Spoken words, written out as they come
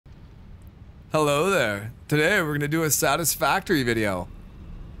Hello there. Today we're gonna do a Satisfactory video.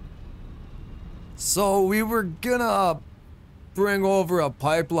 So we were gonna bring over a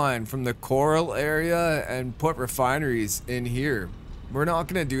pipeline from the coral area and put refineries in here. We're not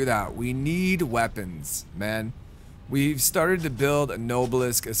gonna do that. We need weapons, man. We've started to build a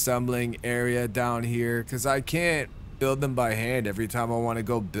Noblisk assembling area down here because I can't build them by hand every time I want to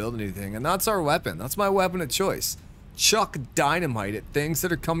go build anything. And that's our weapon. That's my weapon of choice. Chuck dynamite at things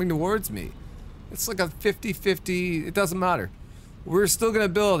that are coming towards me. It's like a 50-50, it doesn't matter. We're still gonna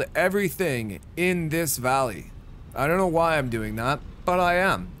build everything in this valley. I don't know why I'm doing that, but I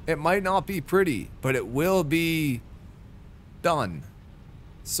am. It might not be pretty, but it will be done.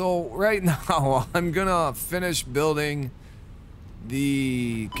 So right now, I'm gonna finish building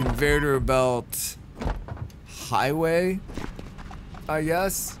the conveyor belt highway, I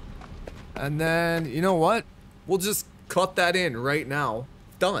guess. And then, you know what? We'll just cut that in right now.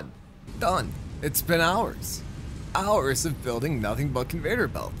 Done. Done. It's been hours. Hours of building nothing but conveyor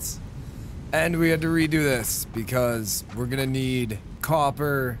belts. And we had to redo this because we're gonna need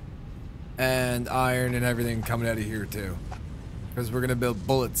copper and iron and everything coming out of here too. Because we're gonna build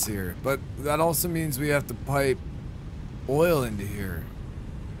bullets here. But that also means we have to pipe oil into here,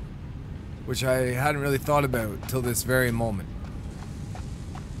 which I hadn't really thought about till this very moment.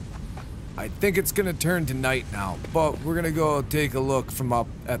 I think it's gonna turn to night now, but we're gonna go take a look from up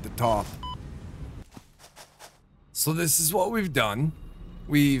at the top. So this is what we've done.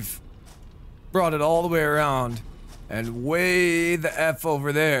 We've brought it all the way around, and way the F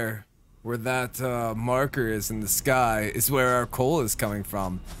over there, where that marker is in the sky, is where our coal is coming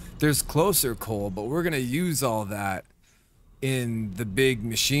from. There's closer coal, but we're gonna use all that in the big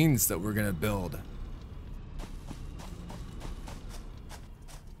machines that we're gonna build.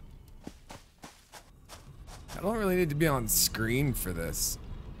 I don't really need to be on screen for this.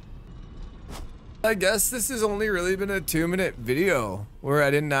 I guess this has only really been a 2-minute video where I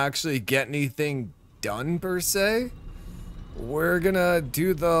didn't actually get anything done per se. We're gonna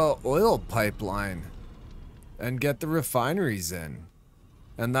do the oil pipeline and get the refineries in.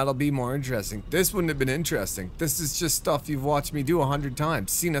 And that'll be more interesting. This wouldn't have been interesting. This is just stuff you've watched me do 100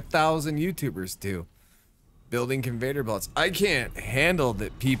 times, seen 1,000 YouTubers do. Building conveyor belts. I can't handle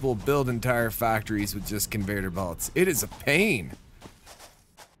that people build entire factories with just conveyor belts. It is a pain.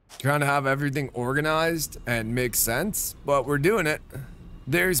 Trying to have everything organized and make sense, but we're doing it.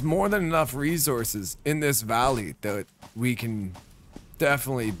 There's more than enough resources in this valley that we can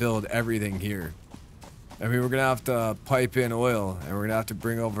definitely build everything here. I mean, we're gonna have to pipe in oil and we're gonna have to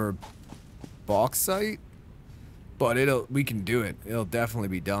bring over bauxite, but we can do it. It'll definitely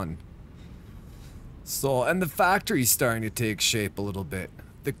be done. So, and the factory's starting to take shape a little bit.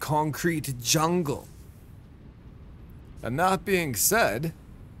 The concrete jungle. And that being said,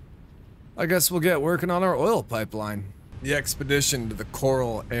 I guess we'll get working on our oil pipeline. The expedition to the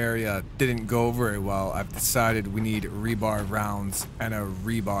coral area didn't go very well. I've decided we need rebar rounds and a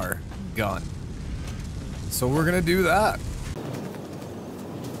rebar gun. So we're gonna do that.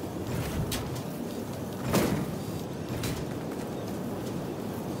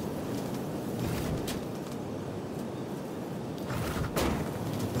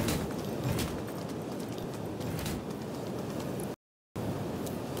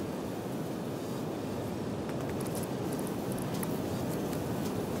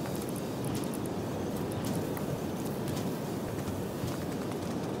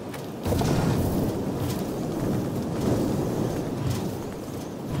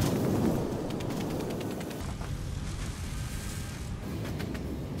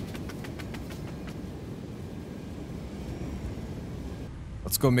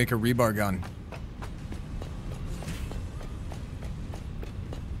 Let's go make a rebar gun.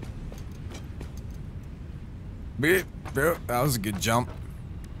 Beep, beep. That was a good jump.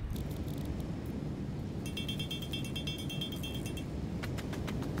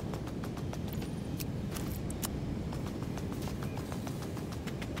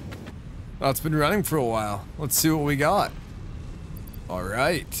 Well, it's been running for a while. Let's see what we got. All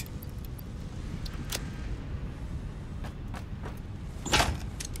right.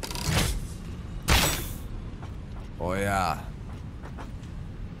 Oh yeah.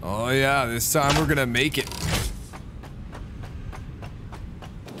 Oh yeah, this time we're gonna make it.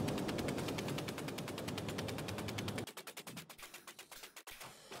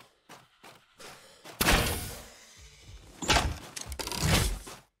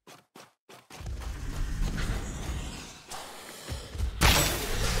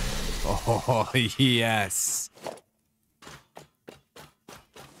 Oh yes.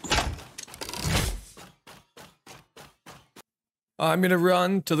 I'm gonna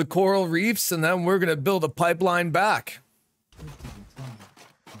run to the coral reefs and then we're gonna build a pipeline back.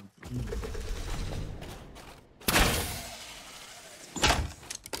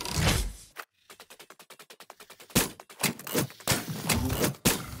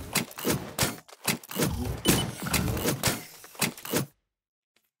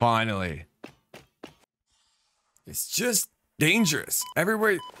 Finally. It's just dangerous.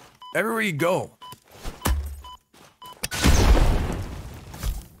 Everywhere you go.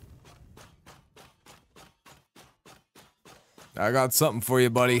 I got something for you,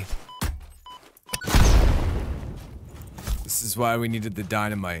 buddy. This is why we needed the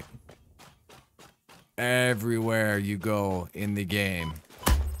dynamite. Everywhere you go in the game,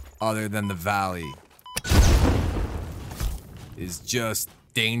 other than the valley, is just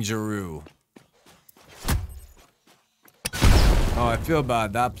dangeroo. Oh, I feel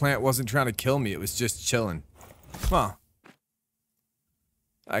bad. That plant wasn't trying to kill me. It was just chilling. Huh.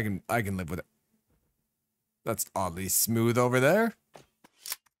 I can live with it. That's oddly smooth over there.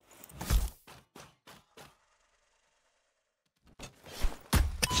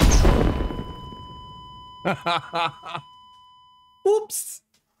 Whoops.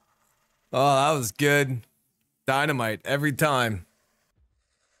 Oh, that was good. Dynamite every time.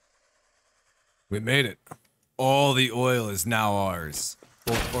 We made it. All the oil is now ours.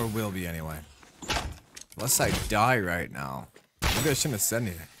 Or will be anyway. Unless I die right now. Maybe I shouldn't have said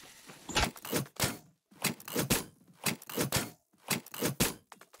anything.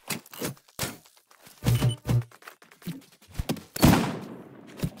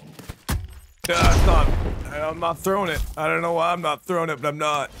 I'm not throwing it. I don't know why I'm not throwing it, but I'm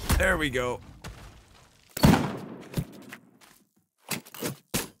not. There we go.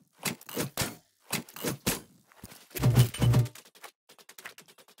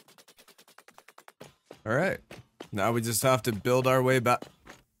 All right. Now we just have to build our way back.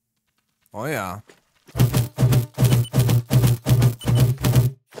 Oh, yeah.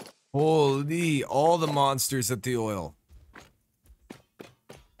 Holy, all the monsters at the oil.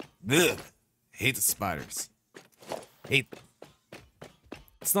 Ugh. Hate the spiders. Hate them.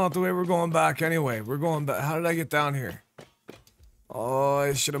 It's not the way we're going back anyway. We're going back. How did I get down here? Oh,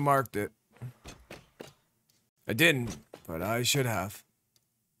 I should have marked it. I didn't, but I should have.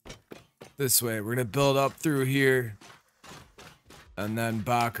 This way. We're gonna build up through here. And then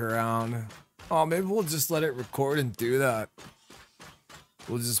back around. Oh, maybe we'll just let it record and do that.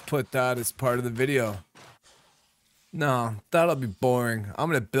 We'll just put that as part of the video. No, that'll be boring. I'm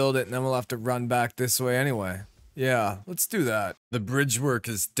gonna build it and then we'll have to run back this way anyway. Yeah, let's do that. The bridge work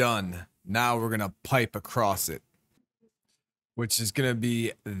is done. Now we're gonna pipe across it. Which is gonna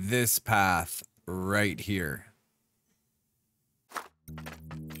be this path right here.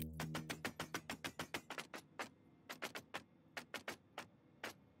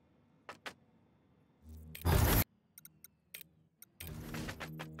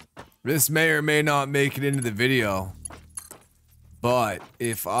 This may or may not make it into the video. But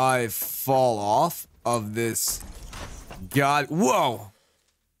if I fall off of this... God... Whoa!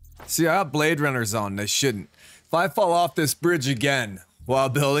 See, I got Blade Runners on. I shouldn't. If I fall off this bridge again while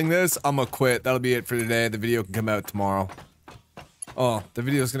building this, I'm gonna quit. That'll be it for today. The video can come out tomorrow. Oh, the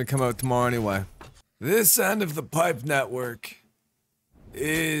video's gonna come out tomorrow anyway. This end of the pipe network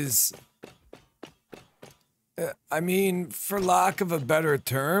is... I mean, for lack of a better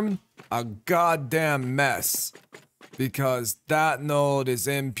term, a goddamn mess. Because that node is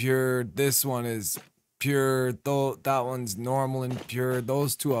impure, this one is pure, though that one's normal and pure,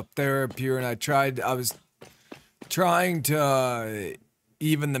 those two up there are pure, and I was trying to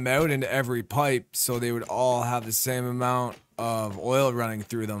even them out into every pipe so they would all have the same amount of oil running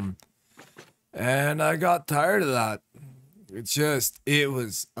through them. And I got tired of that. It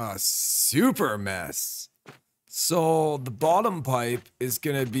was a super mess. So the bottom pipe is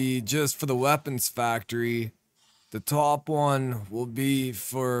gonna be just for the weapons factory. The top one will be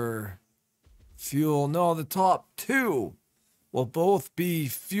for fuel. No, the top two will both be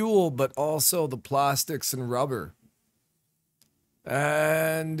fuel, but also the plastics and rubber.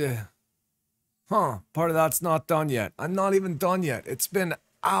 And, part of that's not done yet. I'm not even done yet. It's been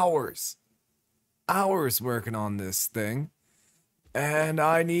hours working on this thing. And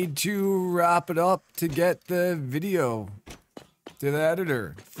I need to wrap it up to get the video to the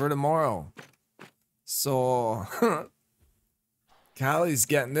editor for tomorrow. So, Callie's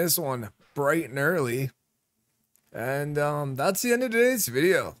getting this one bright and early. And that's the end of today's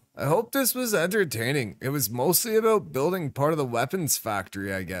video. I hope this was entertaining. It was mostly about building part of the weapons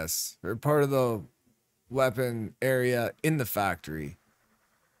factory, I guess. Or part of the weapon area in the factory.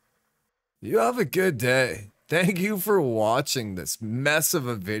 You have a good day. Thank you for watching this mess of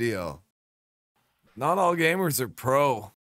a video. Not all gamers are pro.